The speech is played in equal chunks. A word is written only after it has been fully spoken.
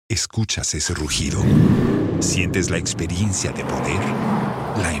¿Escuchas ese rugido? ¿Sientes la experiencia de poder?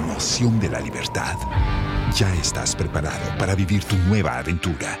 ¿La emoción de la libertad? Ya estás preparado para vivir tu nueva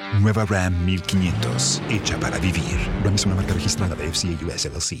aventura. Nueva Ram 1500, hecha para vivir. Ram es una marca registrada de FCA US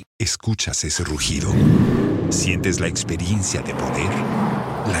LLC. ¿Escuchas ese rugido? ¿Sientes la experiencia de poder?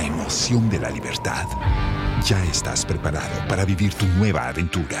 ¿La emoción de la libertad? Ya estás preparado para vivir tu nueva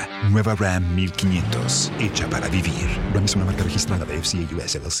aventura. Nueva Ram 1500, hecha para vivir. Ram es una marca registrada de FCA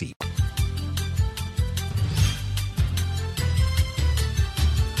US LLC.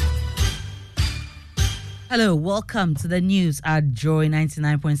 Hello, welcome to the news at Joy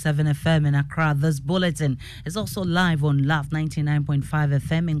 99.7 FM in Accra. This bulletin is also live on Laugh 99.5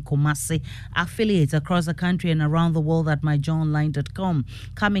 FM in Kumasi, affiliates across the country and around the world at myjohnline.com.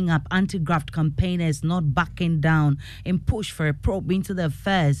 Coming up, anti-graft campaigners not backing down in push for a probe into the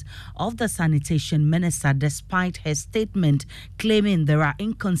affairs of the sanitation minister, despite her statement claiming there are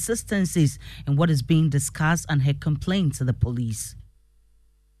inconsistencies in what is being discussed and her complaint to the police.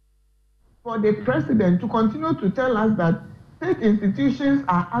 For the president to continue to tell us that state institutions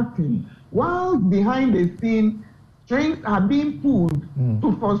are acting while behind the scene strings are being pulled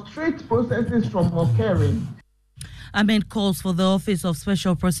to frustrate processes from occurring. Amid calls for the Office of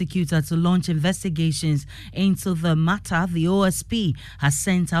Special Prosecutor to launch investigations into the matter, the OSP has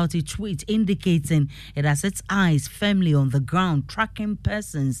sent out a tweet indicating it has its eyes firmly on the ground, tracking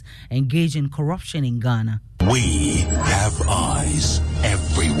persons engaged in corruption in Ghana. We have eyes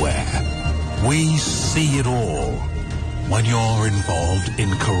everywhere. We see it all. When you're involved in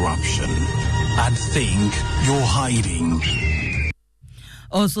corruption and think you're hiding.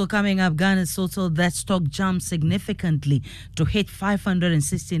 Also coming up, Ghana's total debt stock jumped significantly to hit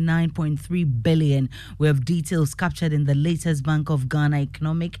 569.3 billion. We have details captured in the latest Bank of Ghana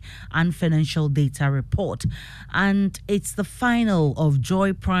Economic and Financial Data Report. And it's the final of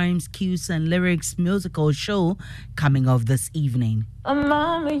Joy Prime's Cues and Lyrics musical show coming off this evening. My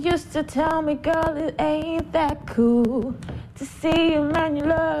mama used to tell me, girl, it ain't that cool to see a man you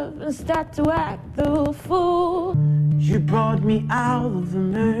love and start to act the fool. You brought me out of the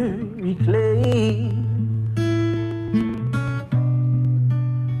merry clay.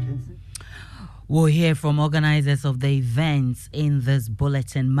 We'll hear from organizers of the events in this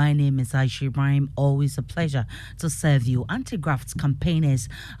bulletin. My name is Aisha Ibrahim. Always a pleasure to serve you. Anti-graft campaigners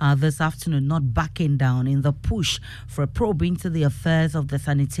this afternoon not backing down in the push for a probe into the affairs of the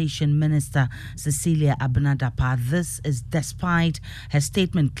sanitation minister, Cecilia Abinadapa. This is despite her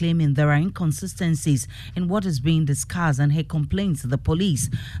statement claiming there are inconsistencies in what is being discussed and her complaints to the police.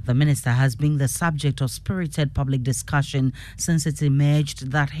 The minister has been the subject of spirited public discussion since it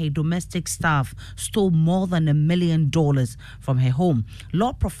emerged that her domestic staff stole more than $1 million from her home.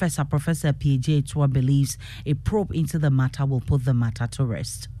 Law Professor P.J. Tua believes a probe into the matter will put the matter to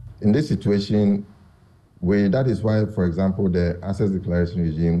rest. In this situation, that is why, for example, the access declaration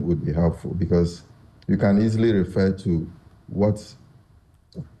regime would be helpful, because you can easily refer to what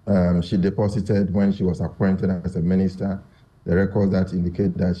she deposited when she was appointed as a minister, the records that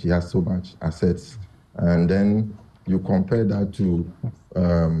indicate that she has so much assets, and then you compare that to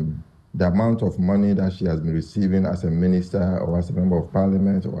the amount of money that she has been receiving as a minister or as a member of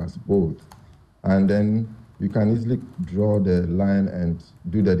parliament or as both. And then you can easily draw the line and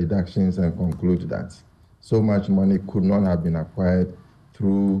do the deductions and conclude that so much money could not have been acquired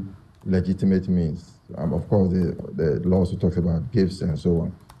through legitimate means. Of course, the law also talks about gifts and so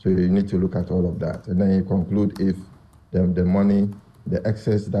on. So you need to look at all of that. And then you conclude if the money, the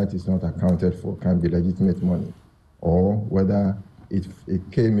excess that is not accounted for can be legitimate money, or whether it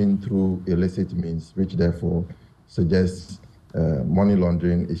came in through illicit means, which therefore suggests money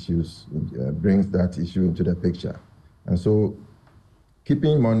laundering issues, brings that issue into the picture. And so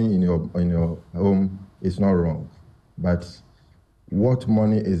keeping money in your home is not wrong, but what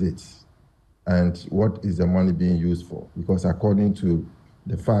money is it? And what is the money being used for? Because according to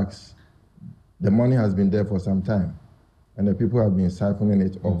the facts, the money has been there for some time, and the people have been siphoning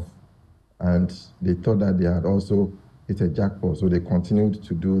it off. And they thought that they had also hit a jackpot, so they continued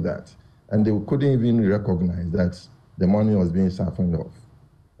to do that. And they couldn't even recognize that the money was being siphoned off.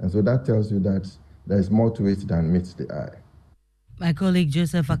 And so that tells you that there's more to it than meets the eye. My colleague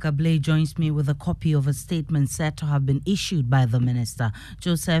Joseph Akable joins me with a copy of a statement said to have been issued by the minister.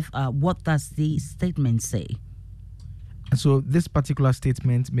 Joseph, what does the statement say? So this particular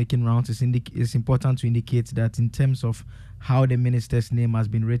statement making rounds is important to indicate that in terms of how the minister's name has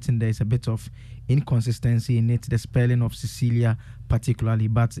been written. There is a bit of inconsistency in it, the spelling of Cecilia particularly.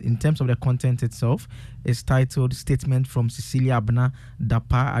 But in terms of the content itself, it's titled Statement from Cecilia Abna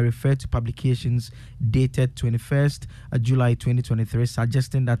Dapa. I refer to publications dated 21st July 2023,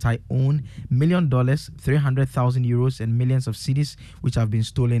 suggesting that I own $1 million, 300,000 euros, and millions of cedis which have been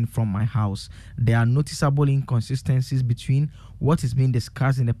stolen from my house. There are noticeable inconsistencies between what is being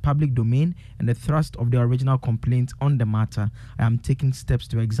discussed in the public domain and the thrust of the original complaint on the matter. I am taking steps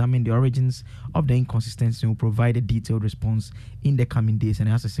to examine the origins of the inconsistency and will provide a detailed response in the coming days. And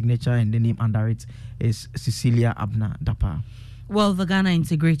it has a signature, and the name under it is Cecilia Abna Dapa. Well, the Ghana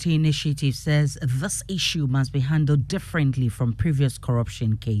Integrity Initiative says this issue must be handled differently from previous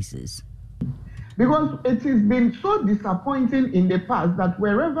corruption cases. Because it has been so disappointing in the past that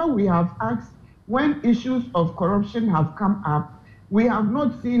wherever we have asked when issues of corruption have come up, we have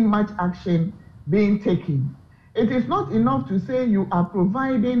not seen much action being taken. It is not enough to say you are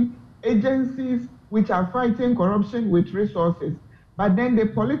providing agencies which are fighting corruption with resources, but then the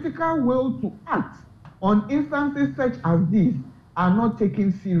political will to act on instances such as these are not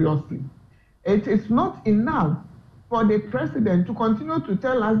taken seriously. It is not enough for the president to continue to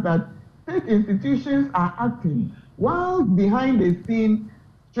tell us that state institutions are acting while behind the scene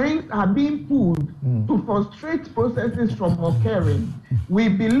strings are being pulled to frustrate processes from occurring. We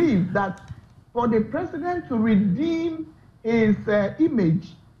believe that for the president to redeem his image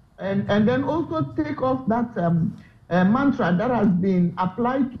and then also take off that mantra that has been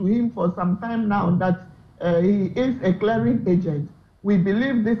applied to him for some time now, that he is a clearing agent, we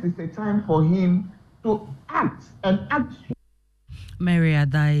believe this is a time for him to act and act. Mary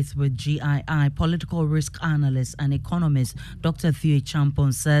Adais with GII, political risk analyst and economist Dr. Theo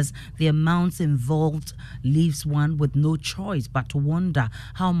Champon says the amounts involved leaves one with no choice but to wonder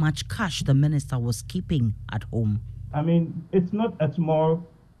how much cash the minister was keeping at home. I mean, it's not a small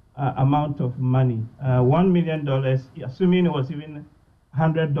amount of money. $1 million, assuming it was even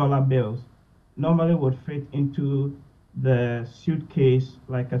 $100 bills, normally would fit into the suitcase,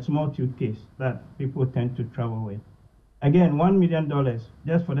 like a small suitcase that people tend to travel with. Again, $1 million,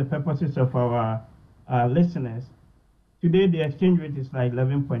 just for the purposes of our listeners. Today, the exchange rate is like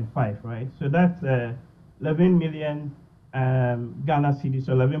 11.5, right? So that's 11 million Ghana cedis,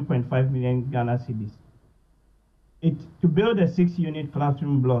 or 11.5 million Ghana cedis. To build a 6-unit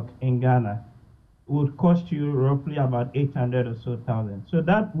classroom block in Ghana would cost you roughly about 800 or so thousand. So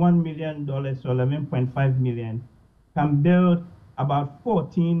that $1 million, or 11.5 million, can build about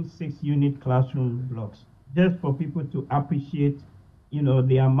 14 6-unit classroom blocks. Just for people to appreciate,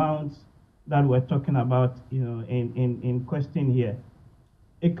 the amounts that we're talking about, in question here.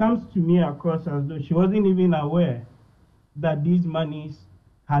 It comes to me across as though she wasn't even aware that these monies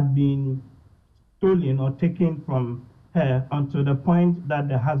had been stolen or taken from her until the point that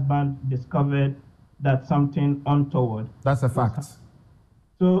the husband discovered that something untoward. That's a fact.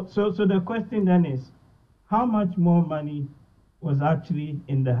 So the question then is, how much more money was actually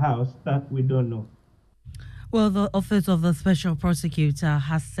in the house that we don't know? Well, the Office of the Special Prosecutor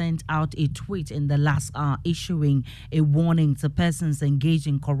has sent out a tweet in the last hour issuing a warning to persons engaged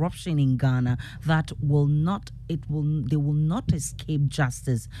in corruption in Ghana that they will not escape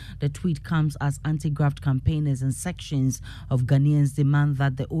justice. The tweet comes as anti-graft campaigners and sections of Ghanaians demand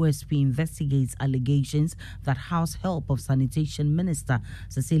that the OSP investigates allegations that House Help of Sanitation Minister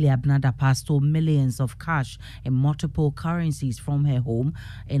Cecilia Abna Dapa stole millions of cash in multiple currencies from her home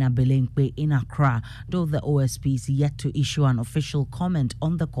in Abelenkpe in Accra. Though the OSP is yet to issue an official comment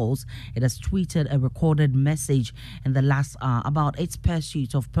on the calls, it has tweeted a recorded message in the last hour about its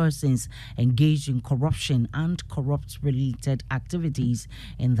pursuit of persons engaged in corruption and corrupt-related activities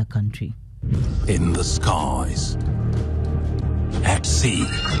in the country. In the skies, at sea,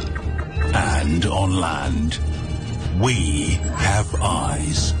 and on land, we have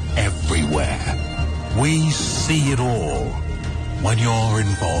eyes everywhere. We see it all. When you're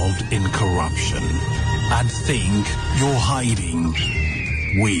involved in corruption and think you're hiding,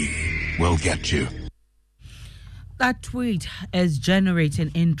 we will get you. That tweet is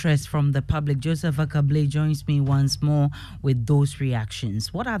generating interest from the public. Joseph Akable joins me once more with those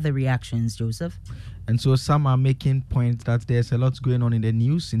reactions. What are the reactions, Joseph? And so some are making points that there's a lot going on in the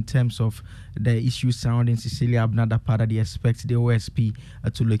news in terms of the issues surrounding Cecilia Abna Dapa that they expect the OSP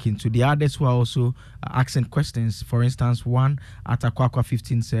to look into. The others who are also asking questions. For instance, one at Akwakwa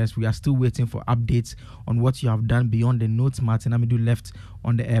 15 says, we are still waiting for updates on what you have done beyond the notes Martin Amidu left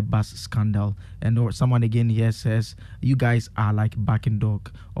on the Airbus scandal. And someone again here says, you guys are like backing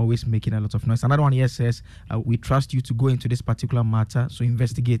dog, always making a lot of noise. Another one here says, we trust you to go into this particular matter, so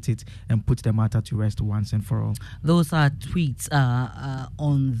investigate it and put the matter to rest. once and for all. Those are tweets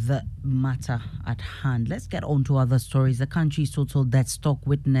on the matter at hand. Let's get on to other stories. The country's total debt stock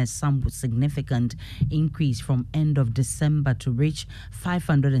witnessed some significant increase from end of December to reach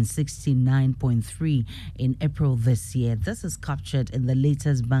 569.3 in April this year. This is captured in the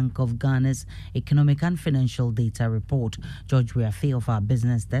latest Bank of Ghana's Economic and Financial Data Report. George Weafe of our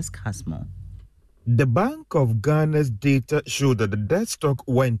business desk has more. The Bank of Ghana's data showed that the debt stock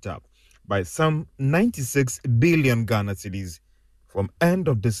went up by some 96 billion Ghana cedis from end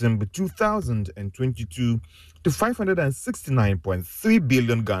of December 2022 to 569.3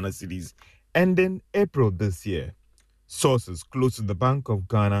 billion Ghana cedis ending April this year. Sources close to the Bank of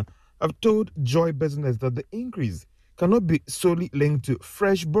Ghana have told Joy Business that the increase cannot be solely linked to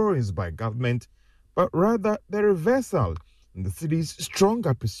fresh borrowings by government, but rather the reversal in the city's strong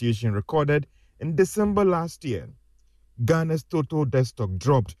appreciation recorded in December last year. Ghana's total debt stock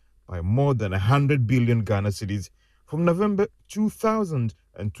dropped by more than 100 billion Ghana cedis from November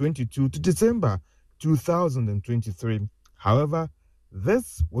 2022 to December 2023. However,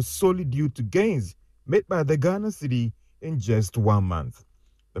 this was solely due to gains made by the Ghana cedi in just 1 month.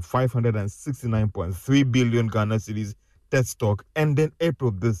 The 569.3 billion Ghana cedis debt stock ending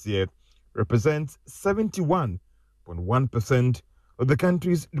April this year represents 71.1% of the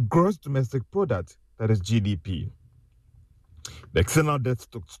country's gross domestic product, that is GDP. The external debt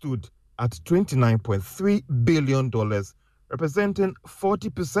stock stood at $29.3 billion, representing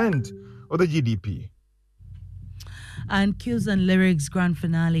 40% of the GDP. And Cues and Lyrics Grand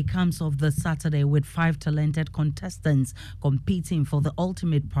Finale comes off this Saturday with 5 talented contestants competing for the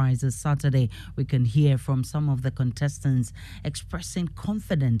ultimate prize this Saturday. We can hear from some of the contestants expressing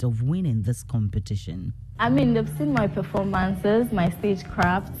confidence of winning this competition. I mean, they've seen my performances, my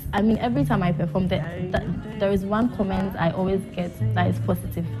stagecraft. I mean, every time I perform, there is one comment I always get that is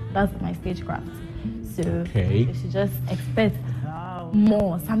positive. That's my stagecraft. So you should just expect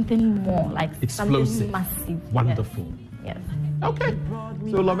more, something more, like explosive, something massive. Wonderful. Yes. Okay.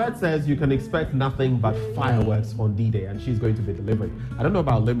 So Lovette says you can expect nothing but fireworks on D-Day, and she's going to be delivering. I don't know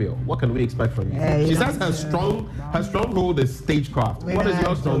about Lemuel. What can we expect from you? She says her stronghold is stagecraft. What is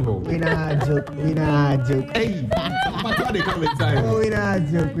your stronghold? We not joke. Hey, but why they come inside? Oh, we not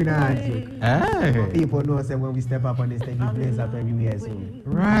joke. Hey. People know say when we step up on the stage, we blaze up everywhere. So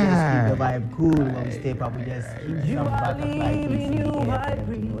right. We just keep the vibe cool. When we step up, we just keep some butterfly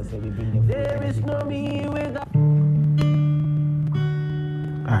things. So we bring the there is no me without.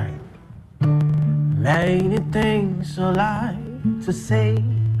 Alright. Many things I like to say.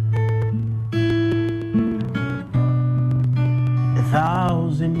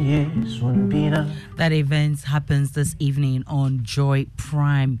 1,000 years wouldn't be enough. That event happens this evening on Joy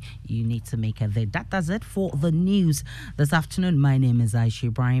Prime. You need to make it there. That does it for the news this afternoon. My name is Aisha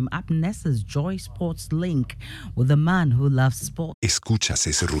Ibrahim. Up next is Joy Sports Link with the man who loves sport. ¿Escuchas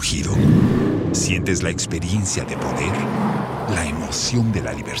ese rugido? ¿Sientes la experiencia de poder? La emoción de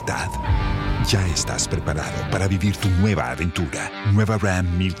la libertad. Ya estás preparado para vivir tu nueva aventura. Nueva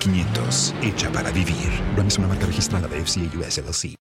Ram 1500, hecha para vivir. Ram es una marca registrada de FCA US LLC.